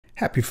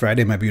Happy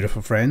Friday, my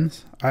beautiful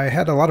friends. I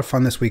had a lot of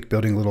fun this week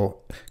building a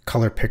little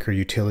color picker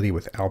utility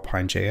with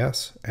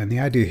Alpine.js. And the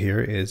idea here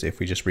is if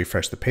we just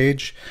refresh the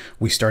page,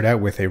 we start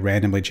out with a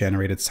randomly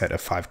generated set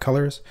of 5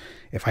 colors.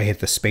 If I hit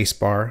the space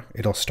bar,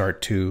 it'll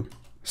start to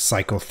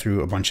cycle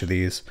through a bunch of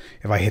these.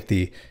 If I hit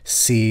the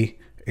C,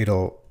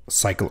 it'll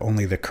cycle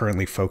only the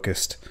currently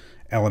focused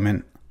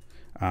element.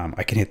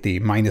 I can hit the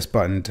minus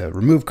button to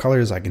remove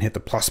colors. I can hit the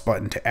plus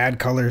button to add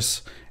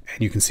colors.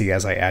 And you can see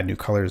as I add new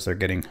colors, they're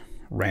getting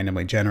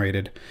randomly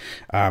generated.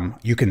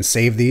 You can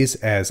save these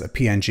as a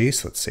PNG.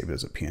 So let's save it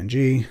as a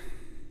PNG.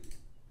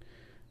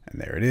 And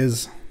there it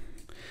is.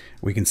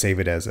 We can save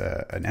it as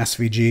an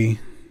SVG.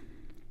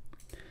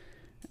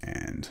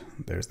 And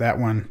there's that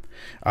one.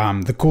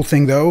 The cool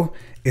thing though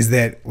is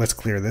that, let's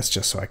clear this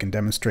just so I can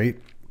demonstrate.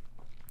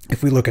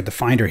 If we look at the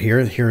Finder here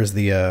is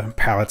the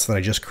palettes that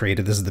I just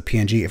created. This is the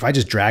PNG. If I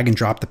just drag and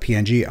drop the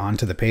PNG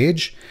onto the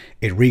page,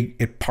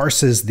 it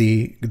parses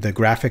the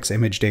graphics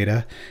image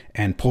data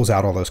and pulls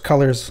out all those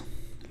colors.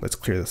 Let's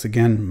clear this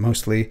again,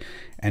 mostly.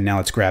 And now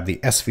let's grab the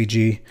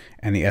SVG,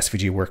 and the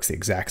SVG works the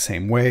exact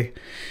same way.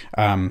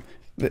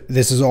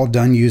 This is all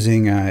done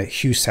using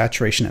hue,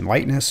 saturation, and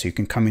lightness. So you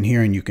can come in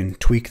here and you can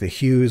tweak the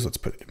hues. Let's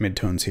put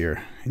midtones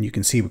here. And you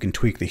can see we can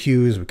tweak the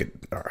hues. We could,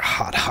 our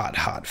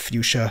hot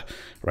fuchsia,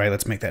 right?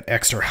 Let's make that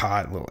extra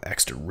hot, a little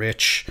extra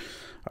rich.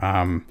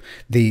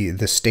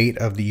 The state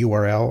of the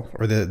URL,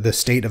 or the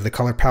state of the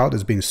color palette,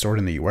 is being stored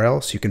in the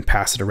URL. So you can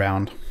pass it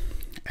around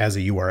as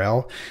a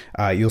URL.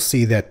 You'll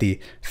see that the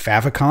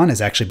favicon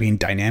is actually being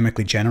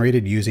dynamically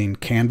generated using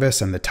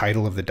Canvas, and the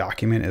title of the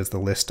document is the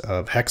list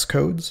of hex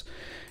codes.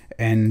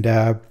 And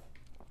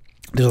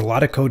there's a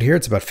lot of code here.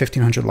 It's about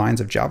 1,500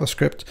 lines of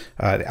JavaScript.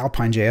 The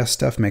Alpine.js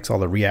stuff makes all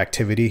the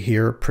reactivity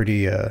here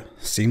pretty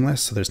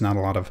seamless, so there's not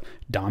a lot of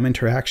DOM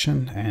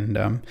interaction.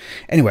 And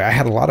anyway, I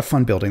had a lot of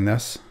fun building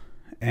this,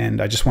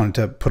 and I just wanted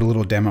to put a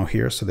little demo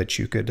here so that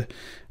you could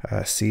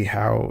see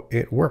how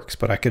it works.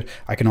 But I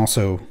can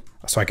also,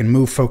 so I can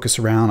move focus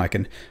around. I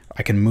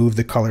can move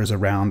the colors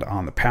around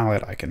on the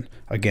palette. I can,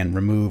 again,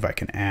 remove. I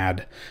can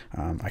add.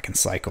 I can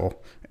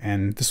cycle.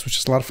 And this was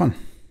just a lot of fun.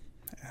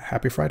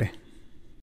 Happy Friday.